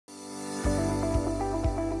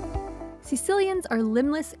Caecilians are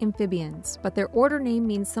limbless amphibians, but their order name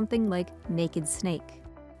means something like naked snake.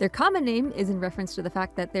 Their common name is in reference to the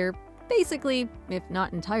fact that they're basically, if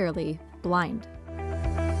not entirely, blind.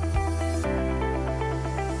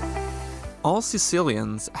 All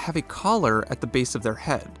Caecilians have a collar at the base of their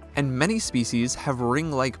head, and many species have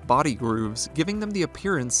ring-like body grooves, giving them the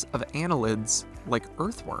appearance of annelids like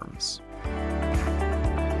earthworms.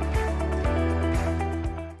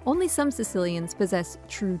 Only some Caecilians possess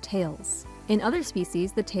true tails. In other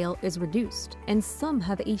species, the tail is reduced, and some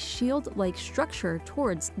have a shield-like structure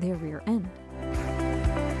towards their rear end.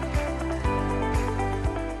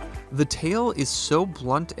 The tail is so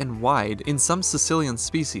blunt and wide in some Caecilian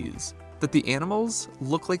species that the animals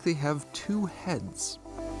look like they have two heads.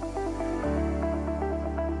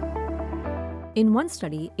 In one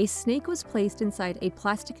study, a snake was placed inside a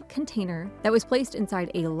plastic container that was placed inside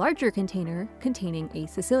a larger container containing a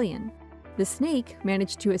Caecilian. The snake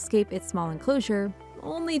managed to escape its small enclosure,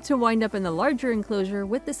 only to wind up in the larger enclosure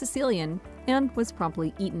with the Caecilian, and was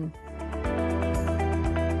promptly eaten.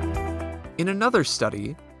 In another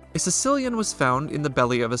study, a Caecilian was found in the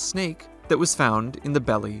belly of a snake that was found in the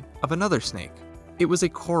belly of another snake. It was a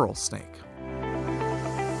coral snake.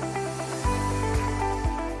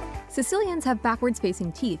 Caecilians have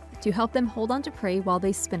backwards-facing teeth to help them hold on to prey while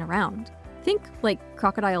they spin around. Think like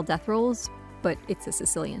crocodile death rolls, but it's a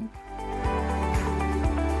Caecilian.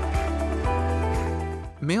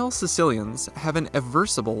 Male Caecilians have an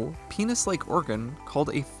aversible, penis-like organ called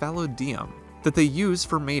a Phallodeum that they use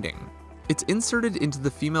for mating. It's inserted into the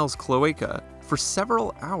female's cloaca for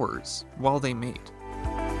several hours while they mate.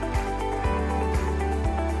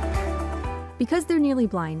 Because they're nearly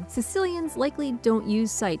blind, Caecilians likely don't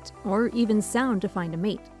use sight or even sound to find a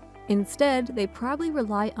mate. Instead, they probably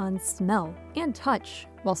rely on smell and touch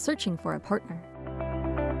while searching for a partner.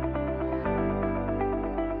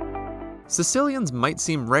 Caecilians might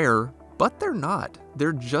seem rare, but they're not.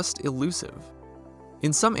 They're just elusive.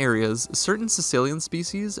 In some areas, certain Caecilian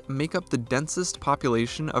species make up the densest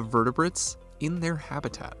population of vertebrates in their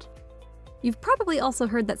habitat. You've probably also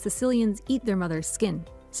heard that Caecilians eat their mother's skin,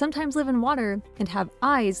 sometimes live in water, and have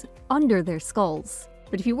eyes under their skulls.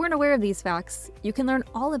 But if you weren't aware of these facts, you can learn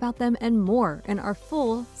all about them and more in our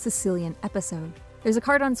full Caecilian episode. There's a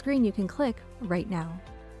card on screen you can click right now.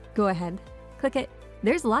 Go ahead, click it.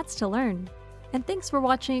 There's lots to learn. And thanks for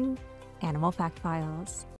watching Animal Fact Files.